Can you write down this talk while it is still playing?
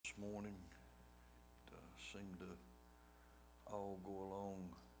morning seem to all go along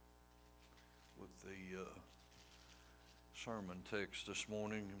with the sermon text this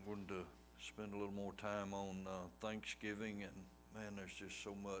morning. I wanted to spend a little more time on Thanksgiving, and man, there's just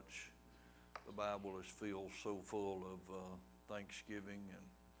so much. The Bible is filled so full of Thanksgiving, and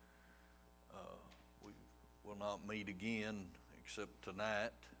we will not meet again except tonight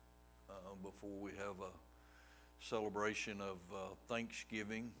before we have a celebration of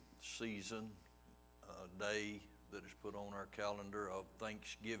Thanksgiving season, day that is put on our calendar of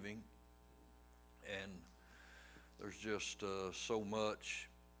Thanksgiving. And there's just so much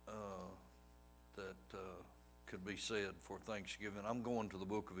that could be said for Thanksgiving. I'm going to the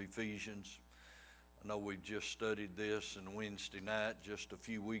book of Ephesians. I know we just studied this on Wednesday night just a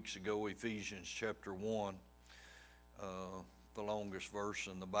few weeks ago, Ephesians chapter 1. The longest verse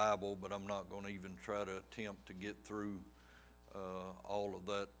in the Bible, but I'm not going to even try to attempt to get through all of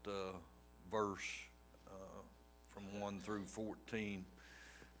that verse from 1 through 14.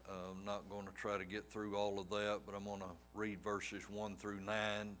 I'm not going to try to get through all of that, but I'm going to read verses 1 through 9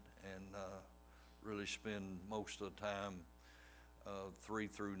 and really spend most of the time 3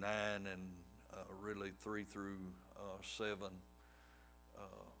 through 9 and really 3 through 7.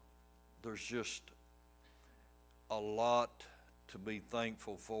 There's just a lot to be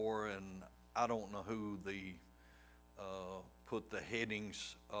thankful for, and I don't know who put the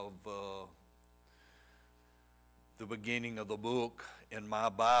headings of the beginning of the book in my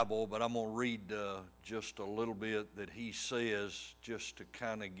Bible, but I'm going to read just a little bit that he says just to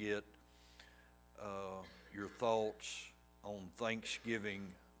kind of get your thoughts on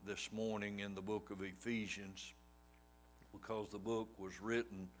Thanksgiving this morning in the book of Ephesians, because the book was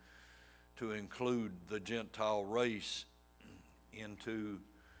written to include the Gentile race into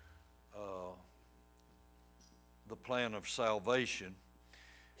the plan of salvation.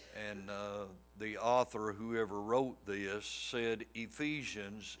 And the author, whoever wrote this, said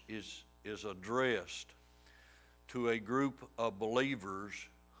Ephesians is addressed to a group of believers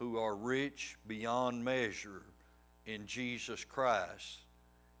who are rich beyond measure in Jesus Christ,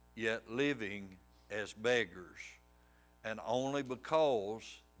 yet living as beggars, and only because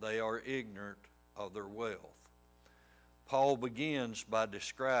they are ignorant of their wealth. Paul begins by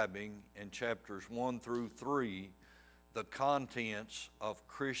describing in chapters 1 through 3 the contents of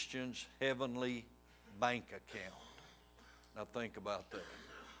Christians' heavenly bank account. Now think about that.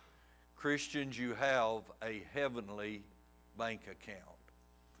 Christians, you have a heavenly bank account.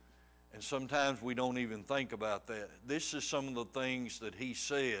 And sometimes we don't even think about that. This is some of the things that he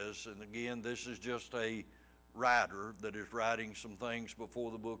says, and again, this is just a writer that is writing some things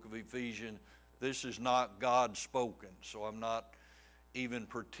before the book of Ephesians. This is not God spoken, so I'm not even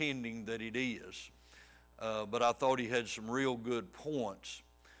pretending that it is. But I thought he had some real good points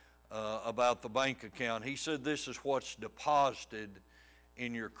about the bank account. He said this is what's deposited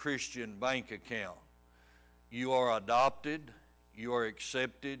in your Christian bank account. You are adopted, you are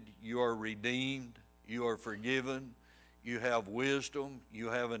accepted, you are redeemed, you are forgiven, you have wisdom, you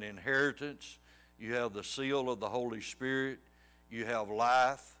have an inheritance, you have the seal of the Holy Spirit, you have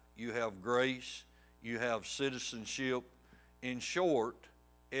life, you have grace, you have citizenship. In short,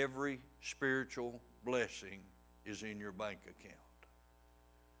 every spiritual blessing is in your bank account.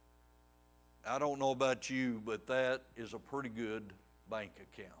 I don't know about you, but that is a pretty good bank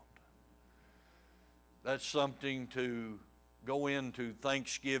account. That's something to go into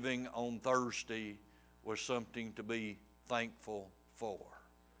Thanksgiving on Thursday with, something to be thankful for.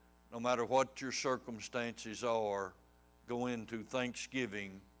 No matter what your circumstances are, go into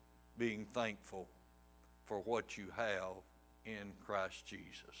Thanksgiving being thankful for what you have in Christ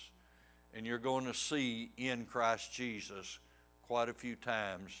Jesus. And you're going to see in Christ Jesus quite a few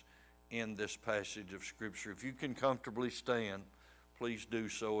times in this passage of Scripture. If you can comfortably stand, please do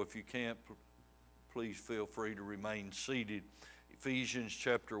so. If you can't, please feel free to remain seated. Ephesians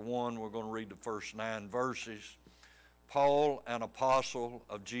chapter 1, we're going to read the first 9 verses. Paul, an apostle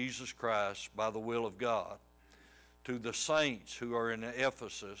of Jesus Christ by the will of God, to the saints who are in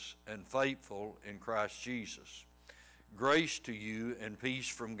Ephesus and faithful in Christ Jesus. Grace to you and peace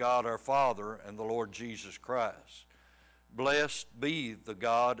from God our Father and the Lord Jesus Christ. Blessed be the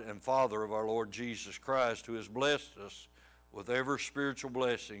God and Father of our Lord Jesus Christ, who has blessed us with every spiritual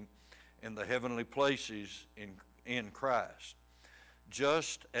blessing in the heavenly places in Christ,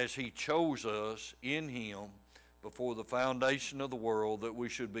 just as he chose us in him before the foundation of the world, that we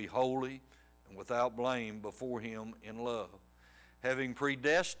should be holy and without blame before him in love, having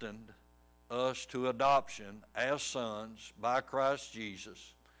predestined us to adoption as sons by Christ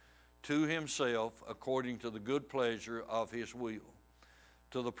Jesus to himself according to the good pleasure of his will,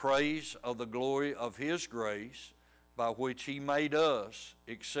 to the praise of the glory of his grace, by which he made us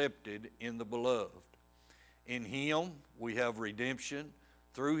accepted in the beloved. In him we have redemption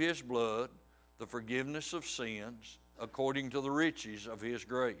through his blood, the forgiveness of sins, according to the riches of his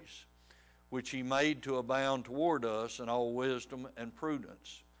grace, which he made to abound toward us in all wisdom and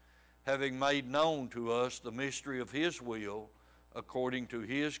prudence, having made known to us the mystery of his will, according to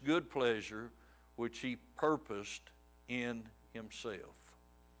his good pleasure, which he purposed in himself.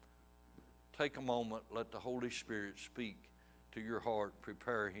 Take a moment, let the Holy Spirit speak to your heart,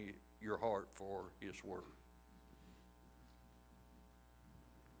 prepare your heart for his word.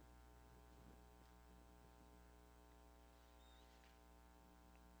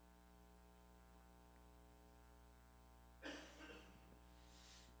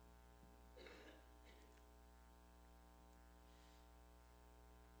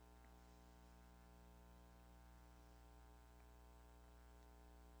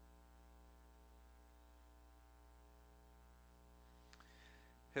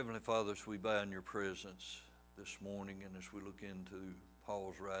 Heavenly Father, as we bow in your presence this morning, and as we look into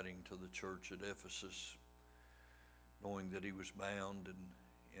Paul's writing to the church at Ephesus, knowing that he was bound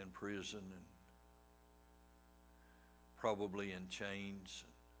and in prison and probably in chains,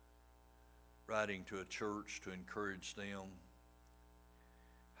 writing to a church to encourage them,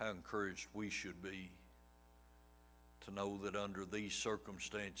 how encouraged we should be to know that under these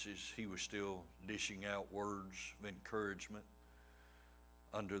circumstances he was still dishing out words of encouragement,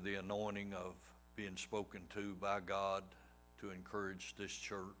 under the anointing of being spoken to by God to encourage this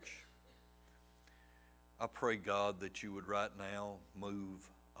church. I pray, God, that you would right now move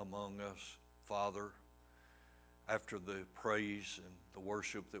among us, Father, after the praise and the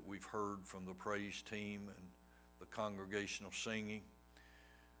worship that we've heard from the praise team and the congregational singing.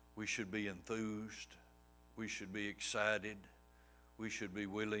 We should be enthused. We should be excited. We should be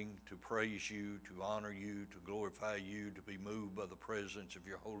willing to praise you, to honor you, to glorify you, to be moved by the presence of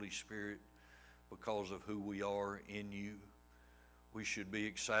your Holy Spirit because of who we are in you. We should be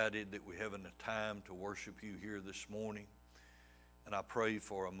excited that we're having a time to worship you here this morning. And I pray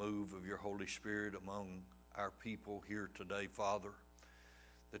for a move of your Holy Spirit among our people here today, Father,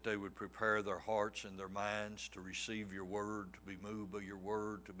 that they would prepare their hearts and their minds to receive your word, to be moved by your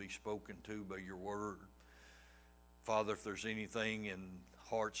word, to be spoken to by your word. Father, if there's anything in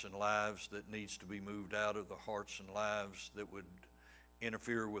hearts and lives that needs to be moved out of the hearts and lives that would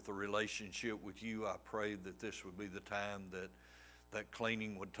interfere with a relationship with you, I pray that this would be the time that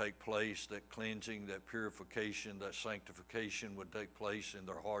cleaning would take place, that cleansing, that purification, that sanctification would take place in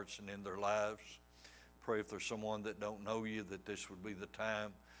their hearts and in their lives. Pray if there's someone that don't know you, that this would be the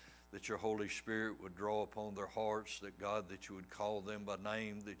time that your Holy Spirit would draw upon their hearts, that God, that you would call them by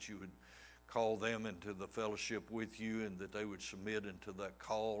name, that you would call them into the fellowship with you, and that they would submit into that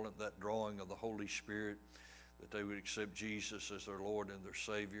call and that drawing of the Holy Spirit, that they would accept Jesus as their Lord and their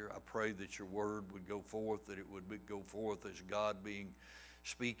Savior. I pray that your word would go forth, that it would go forth as God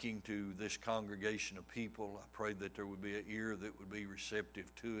speaking to this congregation of people. I pray that there would be an ear that would be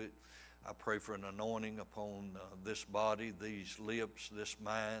receptive to it. I pray for an anointing upon this body, these lips, this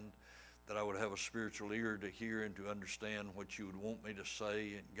mind, that I would have a spiritual ear to hear and to understand what you would want me to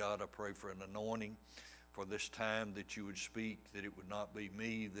say. And God, I pray for an anointing for this time, that you would speak, that it would not be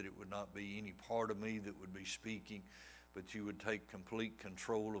me, that it would not be any part of me that would be speaking, but you would take complete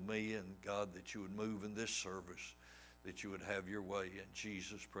control of me. And God, that you would move in this service, that you would have your way. In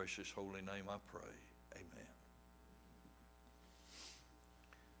Jesus' precious holy name I pray. Amen.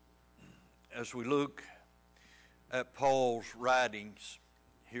 As we look at Paul's writings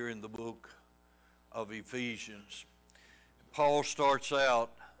here in the book of Ephesians, Paul starts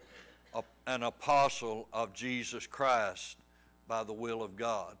out an apostle of Jesus Christ by the will of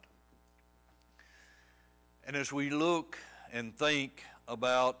God. And as we look and think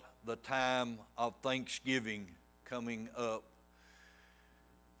about the time of Thanksgiving coming up,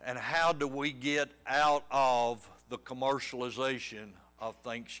 and how do we get out of the commercialization of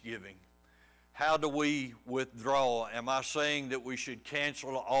Thanksgiving? How do we withdraw? Am I saying that we should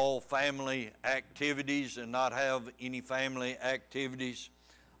cancel all family activities and not have any family activities?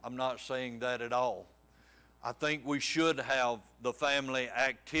 I'm not saying that at all. I think we should have the family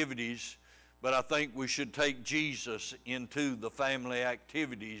activities, but I think we should take Jesus into the family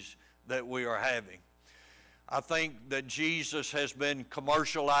activities that we are having. I think that Jesus has been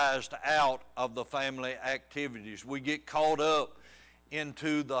commercialized out of the family activities. We get caught up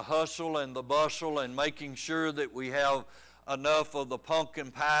into the hustle and the bustle and making sure that we have enough of the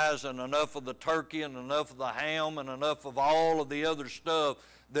pumpkin pies and enough of the turkey and enough of the ham and enough of all of the other stuff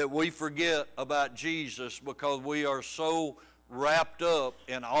that we forget about Jesus, because we are so wrapped up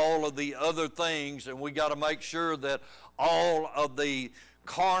in all of the other things, and we got to make sure that all of the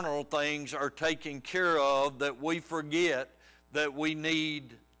carnal things are taken care of, that we forget that we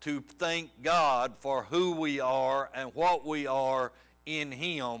need to thank God for who we are and what we are in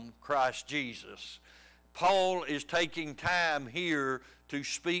Him, Christ Jesus. Paul is taking time here to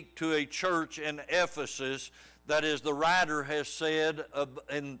speak to a church in Ephesus that, as the writer has said,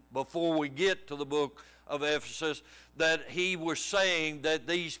 and before we get to the book of Ephesus, that he was saying that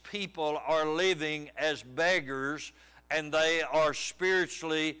these people are living as beggars, and they are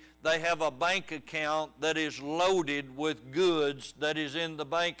spiritually, they have a bank account that is loaded with goods that is in the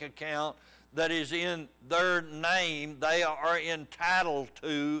bank account, that is in their name, they are entitled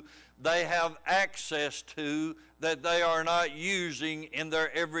to, they have access to, that they are not using in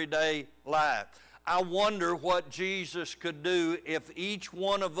their everyday life. I wonder what Jesus could do if each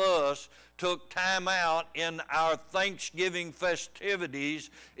one of us took time out in our Thanksgiving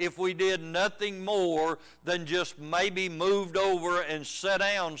festivities, if we did nothing more than just maybe moved over and sat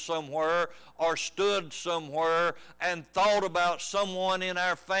down somewhere or stood somewhere and thought about someone in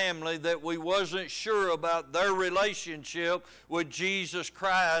our family that we wasn't sure about their relationship with Jesus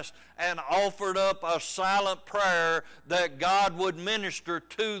Christ, and offered up a silent prayer that God would minister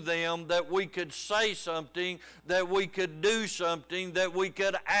to them, that we could say something, that we could do something, that we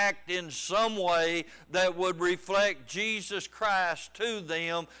could act in some way that would reflect Jesus Christ to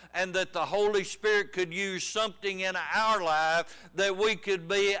them, and that the Holy Spirit could use something in our life that we could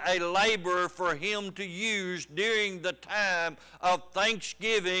be a laborer for Him to use during the time of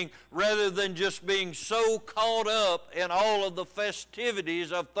Thanksgiving, rather than just being so caught up in all of the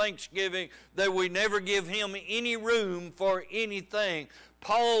festivities of Thanksgiving that we never give Him any room for anything.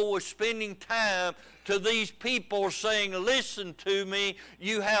 Paul was spending time to these people saying, listen to me,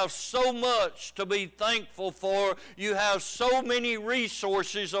 you have so much to be thankful for. You have so many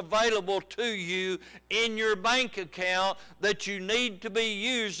resources available to you in your bank account that you need to be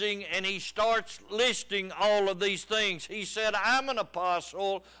using. And he starts listing all of these things. He said, I'm an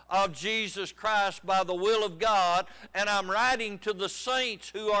apostle of Jesus Christ by the will of God, and I'm writing to the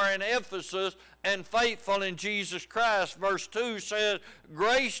saints who are in Ephesus and faithful in Jesus Christ. Verse 2 says,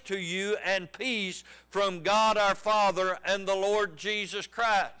 grace to you and peace from God our Father and the Lord Jesus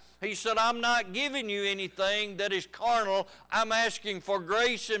Christ. He said, I'm not giving you anything that is carnal. I'm asking for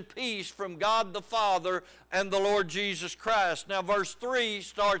grace and peace from God the Father and the Lord Jesus Christ. Now verse 3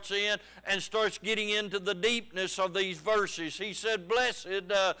 starts in and starts getting into the deepness of these verses. He said, blessed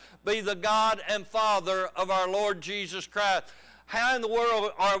be the God and Father of our Lord Jesus Christ. How in the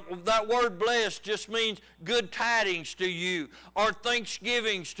world, that word blessed just means good tidings to you, or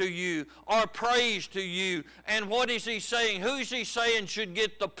thanksgivings to you, or praise to you. And what is he saying? Who is he saying should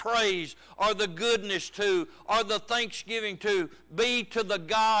get the praise, or the goodness to, or the thanksgiving to? Be to the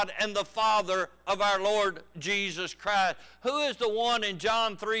God and the Father of our Lord Jesus Christ. Who is the one in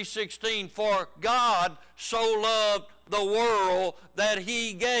John 3:16? For God so loved the world that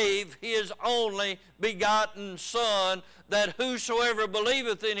He gave His only begotten Son, that whosoever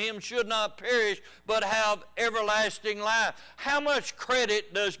believeth in Him should not perish, but have everlasting life. How much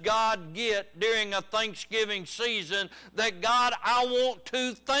credit does God get during a Thanksgiving season? That God, I want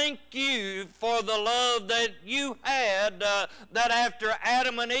to thank you for the love that you had, that after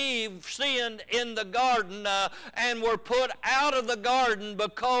Adam and Eve sinned in the garden and were put out of the garden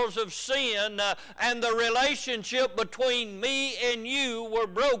because of sin, and the relationship between me and you were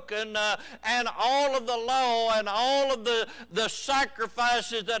broken, and all of the law and all of the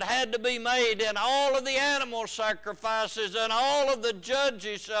sacrifices that had to be made, and all of the animal sacrifices, and all of the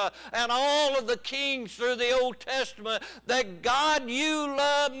judges and all of the kings through the Old Testament, that God, you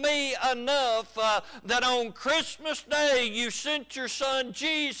love me enough that on Christmas Day you sent your Son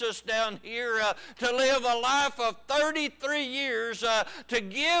Jesus down here to live a life of 33 years, to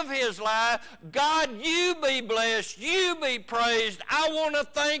give His life. God, you be blessed, you be praised. I want to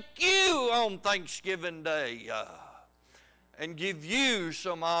thank you on Thanksgiving Day. And give you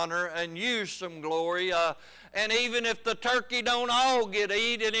some honor and you some glory. And even if the turkey don't all get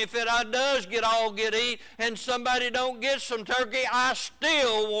eat, and if it does all get eat, and somebody don't get some turkey, I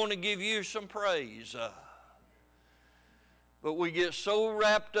still want to give you some praise. But we get so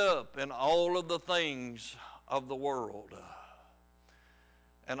wrapped up in all of the things of the world,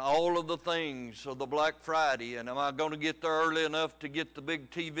 and all of the things of the Black Friday, and am I going to get there early enough to get the big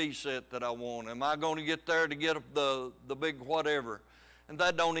TV set that I want? Am I going to get there to get the big whatever? And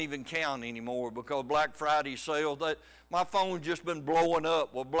that don't even count anymore, because Black Friday sales, my phone's just been blowing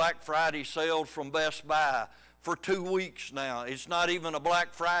up with Black Friday sales from Best Buy for 2 weeks now. It's not even a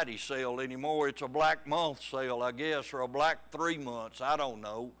Black Friday sale anymore. It's a Black Month sale, I guess, or a Black 3 months. I don't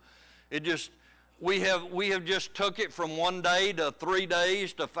know. It just, we have just took it from 1 day to 3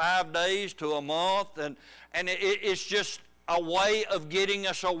 days to 5 days to a month, and it's just a way of getting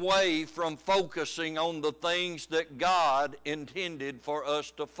us away from focusing on the things that God intended for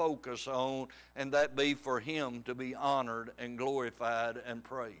us to focus on, and that be for Him to be honored and glorified and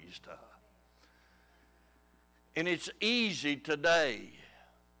praised. And it's easy today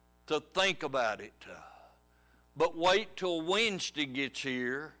to think about it, but wait till Wednesday gets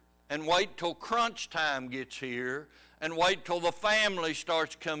here, and wait till crunch time gets here, and wait till the family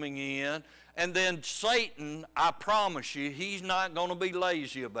starts coming in, and then Satan, I promise you, he's not going to be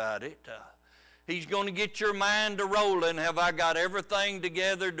lazy about it. He's going to get your mind to rolling. Have I got everything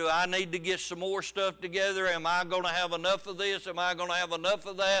together? Do I need to get some more stuff together? Am I going to have enough of this? Am I going to have enough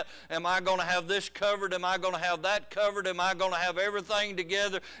of that? Am I going to have this covered? Am I going to have that covered? Am I going to have everything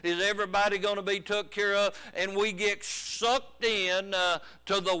together? Is everybody going to be took care of? And we get sucked in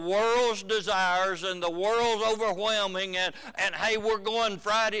to the world's desires and the world's overwhelming. And hey, we're going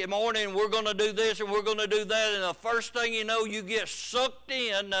Friday morning, we're going to do this and we're going to do that. And the first thing you know, you get sucked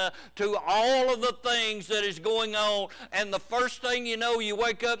in to all of the things that is going on, and the first thing you know, you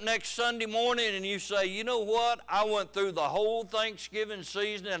wake up next Sunday morning and you say, you know what, I went through the whole Thanksgiving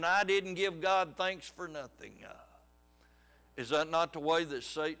season and I didn't give God thanks for nothing. Is that not the way that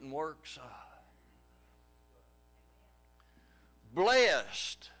Satan works?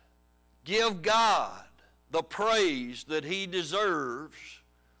 Blessed, give God the praise that He deserves,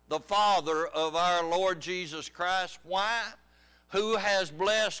 the Father of our Lord Jesus Christ. Why? Who has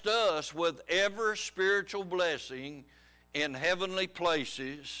blessed us with every spiritual blessing in heavenly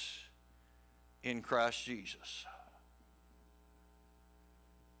places in Christ Jesus.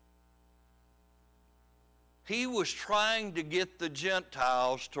 He was trying to get the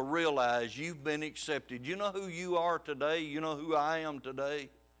Gentiles to realize you've been accepted. You know who you are today? You know who I am today?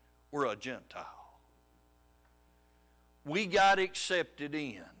 We're a Gentile. We got accepted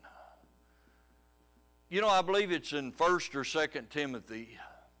in. You know, I believe it's in 1st or 2nd Timothy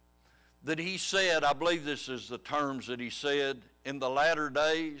that he said, I believe this is the terms that he said, in the latter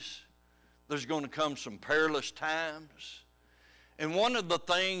days, there's going to come some perilous times. And one of the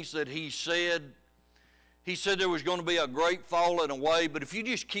things that he said there was going to be a great falling away, but if you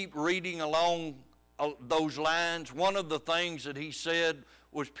just keep reading along those lines, one of the things that he said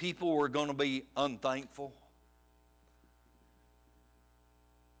was people were going to be unthankful.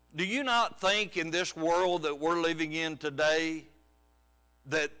 Do you not think in this world that we're living in today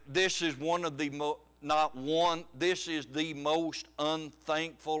that this is one of the this is the most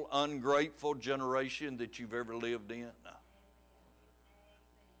unthankful, ungrateful generation that you've ever lived in?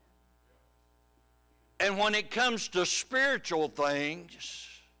 And when it comes to spiritual things,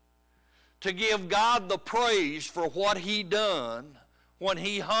 to give God the praise for what He done when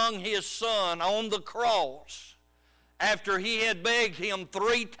He hung His Son on the cross, after He had begged Him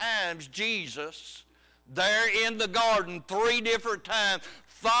 3 times, Jesus, there in the garden 3 different times,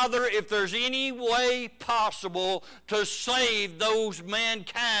 Father, if there's any way possible to save those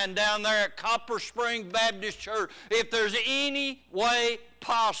mankind down there at Copper Spring Baptist Church, if there's any way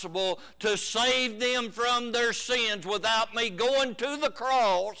possible to save them from their sins without me going to the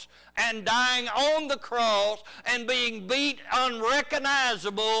cross and dying on the cross and being beat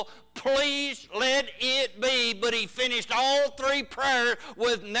unrecognizable, please let it be. But He finished all 3 prayers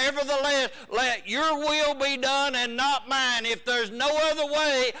with, nevertheless, let your will be done and not mine. If there's no other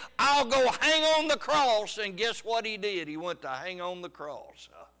way, I'll go hang on the cross. And guess what He did? He went to hang on the cross.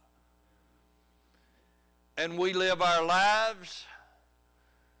 And we live our lives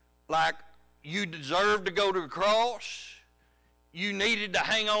like you deserve to go to the cross. You needed to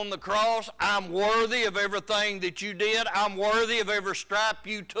hang on the cross. I'm worthy of everything that you did. I'm worthy of every stripe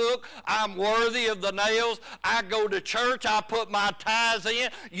you took. I'm worthy of the nails. I go to church. I put my tithes in.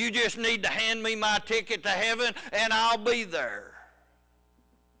 You just need to hand me my ticket to heaven and I'll be there.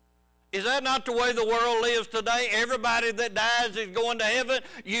 Is that not the way the world lives today? Everybody that dies is going to heaven.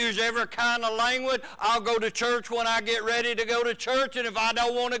 Use every kind of language. I'll go to church when I get ready to go to church, and if I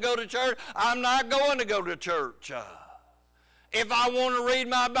don't want to go to church, I'm not going to go to church. If I want to read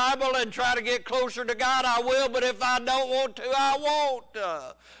my Bible and try to get closer to God, I will, but if I don't want to, I won't.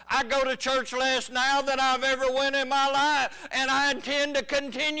 I go to church less now than I've ever went in my life, and I intend to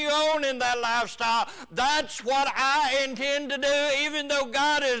continue on in that lifestyle. That's what I intend to do, even though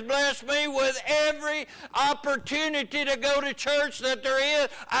God has blessed me with every opportunity to go to church that there is.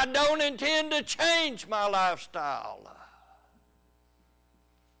 I don't intend to change my lifestyle.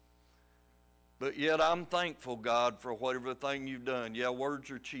 But yet I'm thankful, God, for everything you've done. Yeah,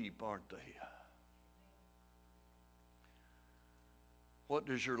 words are cheap, aren't they? What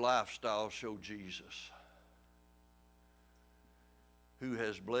does your lifestyle show Jesus, who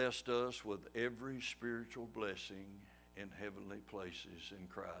has blessed us with every spiritual blessing in heavenly places in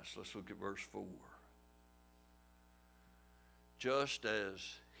Christ? Let's look at verse 4. Just as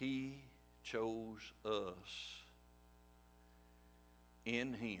he chose us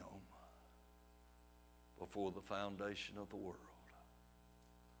in him before the foundation of the world.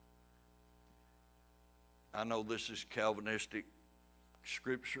 I know this is Calvinistic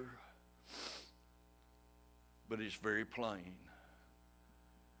scripture, but it's very plain.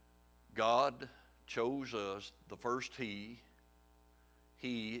 God chose us, the first He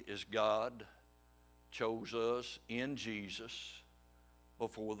is God, chose us in Jesus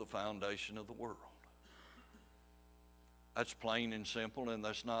before the foundation of the world. That's plain and simple, and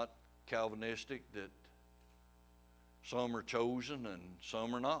that's not Calvinistic that some are chosen and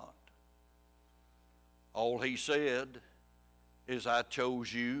some are not. All He said is, I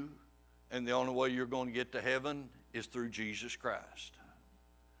chose you, and the only way you're going to get to heaven is through Jesus Christ.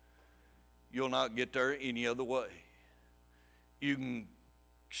 You'll not get there any other way. You can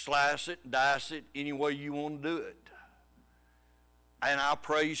slice it, dice it, any way you want to do it. And I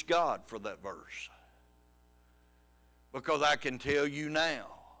praise God for that verse. Because I can tell you now,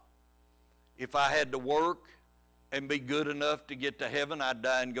 if I had to work and be good enough to get to heaven, I'd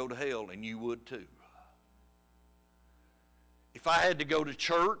die and go to hell, and you would too. If I had to go to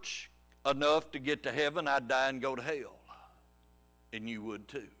church enough to get to heaven, I'd die and go to hell, and you would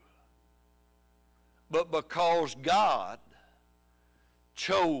too. But because God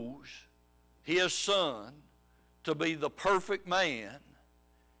chose His Son to be the perfect man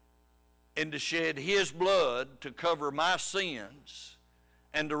and to shed His blood to cover my sins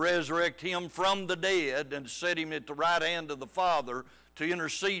and to resurrect Him from the dead and to set Him at the right hand of the Father to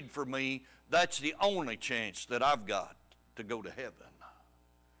intercede for me, that's the only chance that I've got to go to heaven,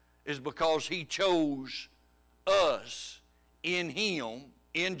 is because He chose us in Him,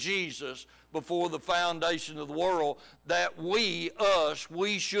 in Jesus, before the foundation of the world, that we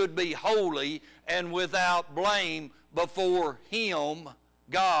should be holy and without blame before Him,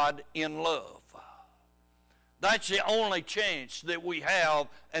 God, in love. That's the only chance that we have,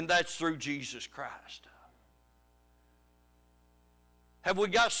 and that's through Jesus Christ. Have we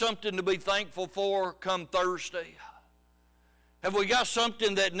got something to be thankful for come Thursday? Have we got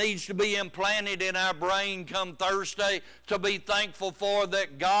something that needs to be implanted in our brain come Thursday to be thankful for,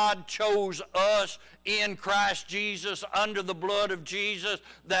 that God chose us in Christ Jesus under the blood of Jesus,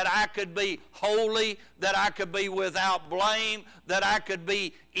 that I could be holy, that I could be without blame, that I could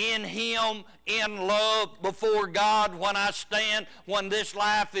be in Him, in love before God when this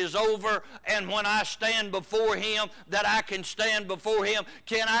life is over, and when I stand before Him, that I can stand before Him.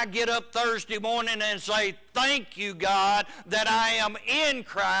 Can I get up Thursday morning and say, thank you, God, that I am in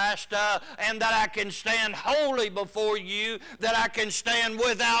Christ, and that I can stand holy before you, that I can stand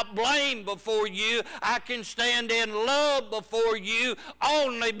without blame before you, I can stand in love before you,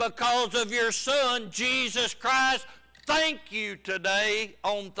 only because of your Son, Jesus Christ. Thank you today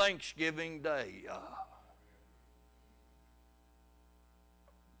on Thanksgiving Day.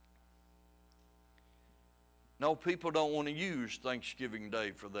 No, people don't want to use Thanksgiving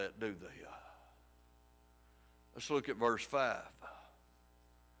Day for that, do they? Let's look at verse 5.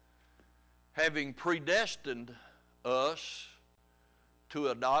 Having predestined us to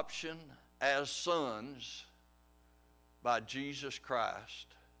adoption as sons by Jesus Christ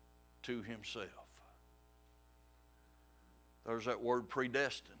to Himself. There's that word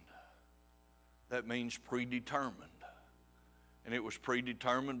predestined. That means predetermined. And it was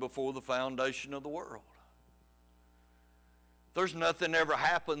predetermined before the foundation of the world. There's nothing ever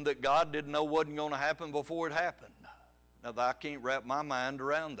happened that God didn't know wasn't going to happen before it happened. Now, I can't wrap my mind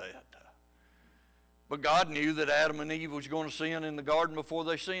around that. But God knew that Adam and Eve was going to sin in the garden before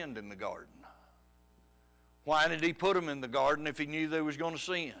they sinned in the garden. Why did He put them in the garden if He knew they was going to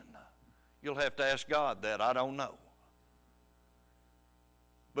sin? You'll have to ask God that. I don't know.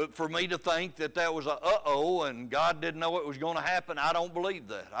 But for me to think that that was a uh-oh and God didn't know it was going to happen, I don't believe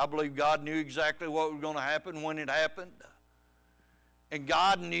that. I believe God knew exactly what was going to happen when it happened. And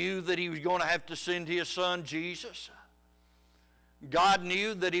God knew that He was going to have to send His Son, Jesus. God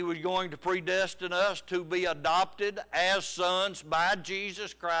knew that He was going to predestine us to be adopted as sons by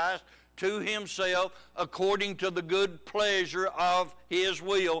Jesus Christ to himself according to the good pleasure of his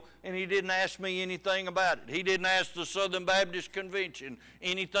will. And he didn't ask me anything about it. He didn't ask the Southern Baptist Convention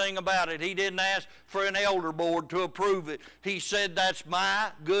anything about it. He didn't ask for an elder board to approve it. He said, that's my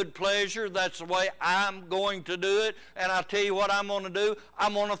good pleasure. That's the way I'm going to do it. And I tell you what I'm going to do.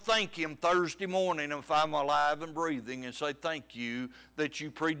 I'm going to thank him Thursday morning if I'm alive and breathing and say, thank you that you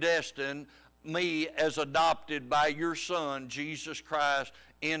predestined me as adopted by your Son, Jesus Christ,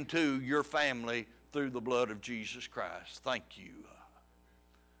 into your family through the blood of Jesus Christ. Thank you.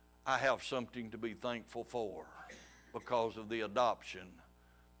 I have something to be thankful for because of the adoption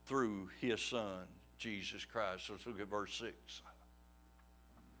through his Son, Jesus Christ. So let's look at verse 6.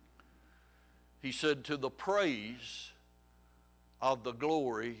 He said, to the praise of the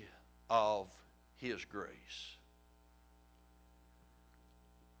glory of his grace.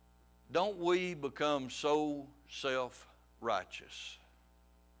 Don't we become so self-righteous?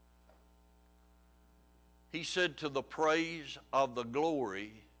 He said, to the praise of the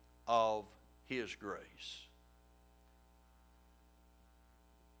glory of his grace.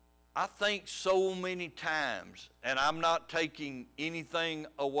 I think so many times, and I'm not taking anything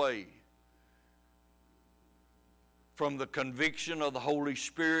away from the conviction of the Holy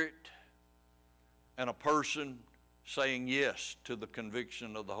Spirit and a person saying yes to the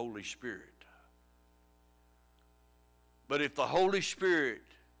conviction of the Holy Spirit. But if the Holy Spirit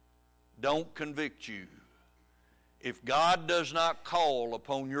don't convict you, if God does not call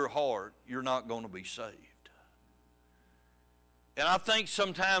upon your heart, you're not going to be saved. And I think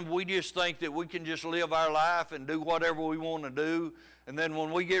sometimes we just think that we can just live our life and do whatever we want to do. And then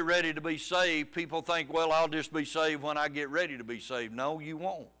when we get ready to be saved, people think, well, I'll just be saved when I get ready to be saved. No, you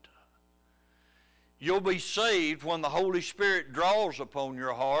won't. You'll be saved when the Holy Spirit draws upon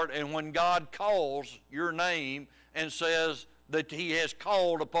your heart and when God calls your name and says that he has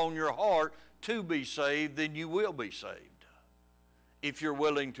called upon your heart to be saved, then you will be saved if you're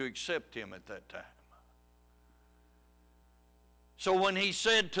willing to accept him at that time. So when he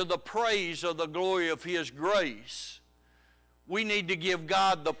said to the praise of the glory of his grace, we need to give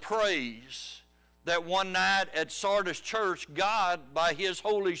God the praise that one night at Sardis Church, God, by his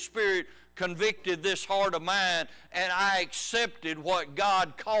Holy Spirit, convicted this heart of mine, and I accepted what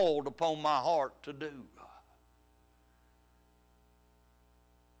God called upon my heart to do.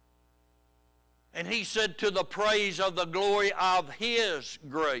 And he said, to the praise of the glory of his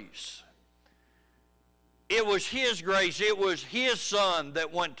grace. It was his grace. It was his Son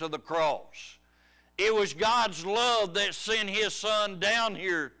that went to the cross. It was God's love that sent his Son down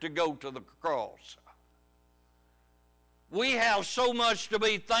here to go to the cross. We have so much to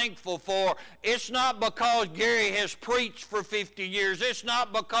be thankful for. It's not because Gary has preached for 50 years. It's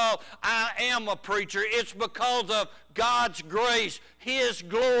not because I am a preacher. It's because of God's grace. His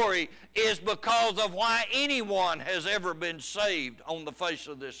glory is because of why anyone has ever been saved on the face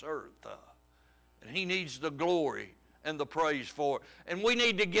of this earth. And he needs the glory and the praise for it. And we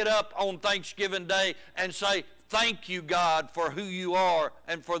need to get up on Thanksgiving Day and say, thank you, God, for who you are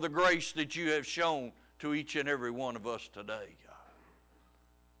and for the grace that you have shown to each and every one of us today.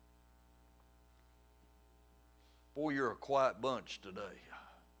 Boy, you're a quiet bunch today.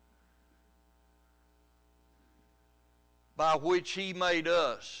 By which he made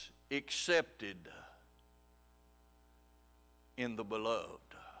us accepted in the beloved.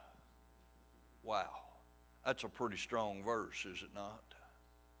 Wow, that's a pretty strong verse, is it not?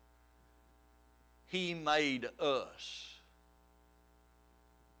 He made us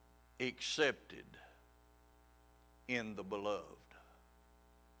accepted in the beloved.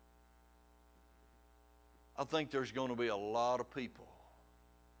 I think there's going to be a lot of people,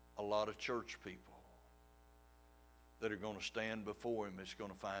 a lot of church people that are going to stand before him that's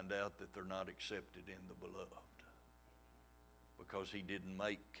going to find out that they're not accepted in the beloved because he didn't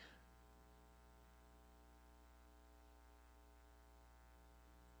make.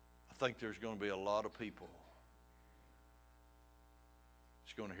 I think there's going to be a lot of people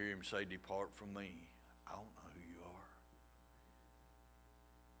that's going to hear him say, depart from me. I don't know who you are.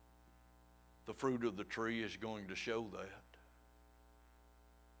 The fruit of the tree is going to show that.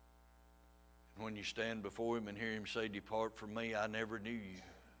 And when you stand before him and hear him say, depart from me, I never knew you.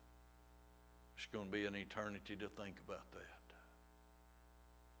 It's going to be an eternity to think about that.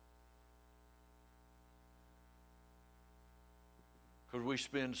 Because we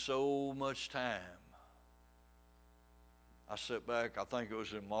spend so much time. I sit back, I think it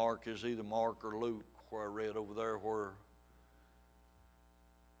was in Mark, it's either Mark or Luke, where I read over there where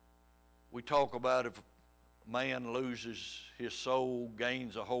we talk about if a man loses his soul,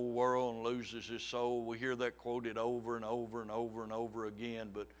 gains the whole world and loses his soul. We hear that quoted over and over and over and over again,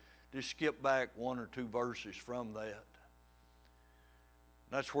 but Just skip back one or two verses from that.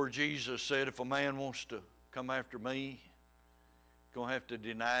 That's where Jesus said, if a man wants to come after me, he's going to have to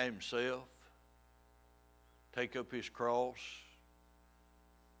deny himself, take up his cross,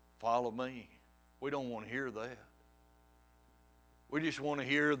 follow me. We don't want to hear that. We just want to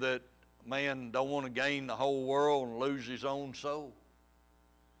hear that man don't want to gain the whole world and lose his own soul.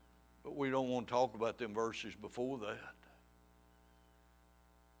 But we don't want to talk about them verses before that.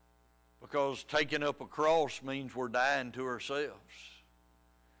 Because taking up a cross means we're dying to ourselves.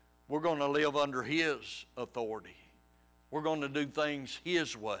 We're going to live under His authority. We're going to do things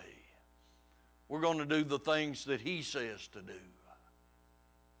His way. We're going to do the things that He says to do.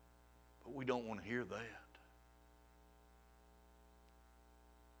 But we don't want to hear that.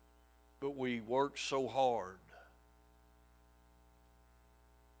 But we work so hard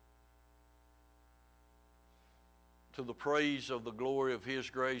to the praise of the glory of His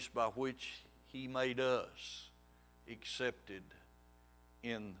grace by which He made us accepted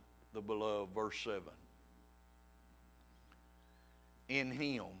in the beloved. Verse 7. In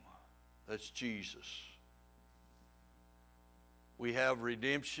Him, that's Jesus, we have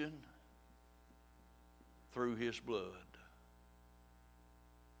redemption through His blood.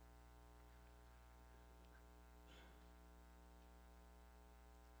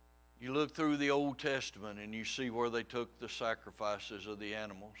 You look through the Old Testament and you see where they took the sacrifices of the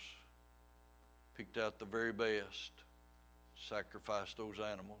animals, picked out the very best, sacrificed those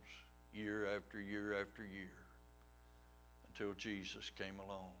animals year after year after year until Jesus came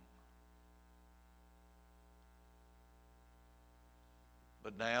along.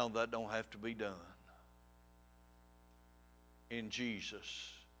 But now that don't have to be done. In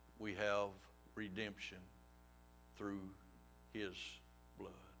Jesus, we have redemption through His blood.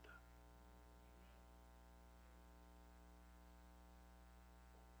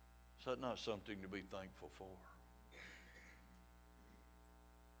 Is that not something to be thankful for?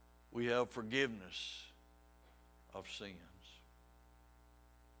 We have forgiveness of sins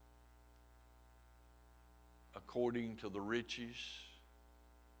according to the riches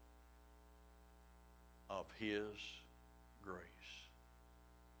of His grace.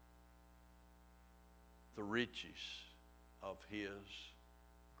 The riches of His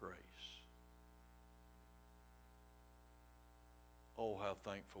grace. Oh, how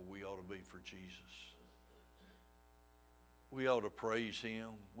thankful we ought to be for Jesus. We ought to praise Him.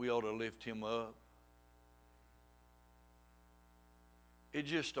 We ought to lift Him up. It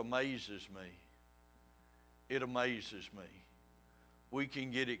just amazes me. It amazes me. We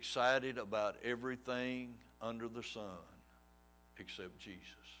can get excited about everything under the sun except Jesus.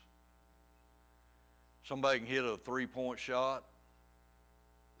 Somebody can hit a three-point shot,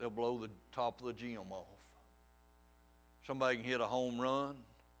 they'll blow the top of the gym off. Somebody can hit a home run.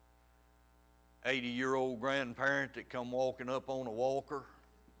 80-year-old grandparent that come walking up on a walker,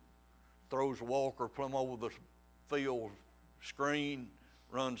 throws a walker plumb over the field screen,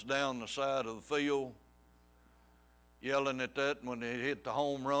 runs down the side of the field, yelling at that when they hit the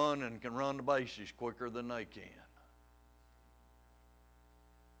home run and can run the bases quicker than they can.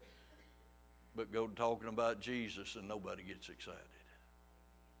 But go talking about Jesus and nobody gets excited.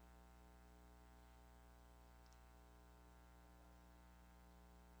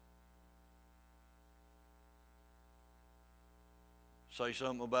 Say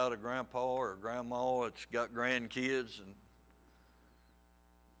something about a grandpa or a grandma that's got grandkids and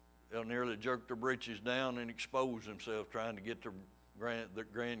they'll nearly jerk their britches down and expose themselves trying to get their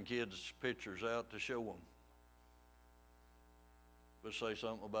grandkids' pictures out to show them. But say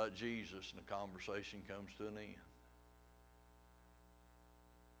something about Jesus and the conversation comes to an end.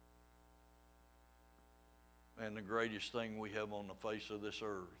 And the greatest thing we have on the face of this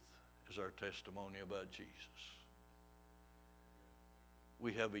earth is our testimony about Jesus.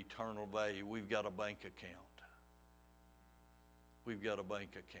 We have eternal value. We've got a bank account. We've got a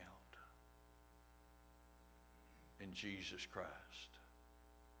bank account in Jesus Christ.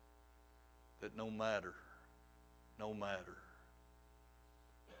 That no matter,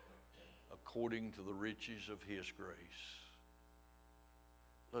 according to the riches of His grace,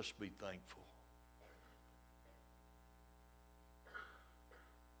 let's be thankful.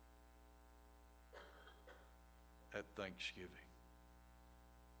 At Thanksgiving.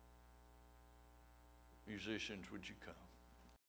 Musicians, would you come?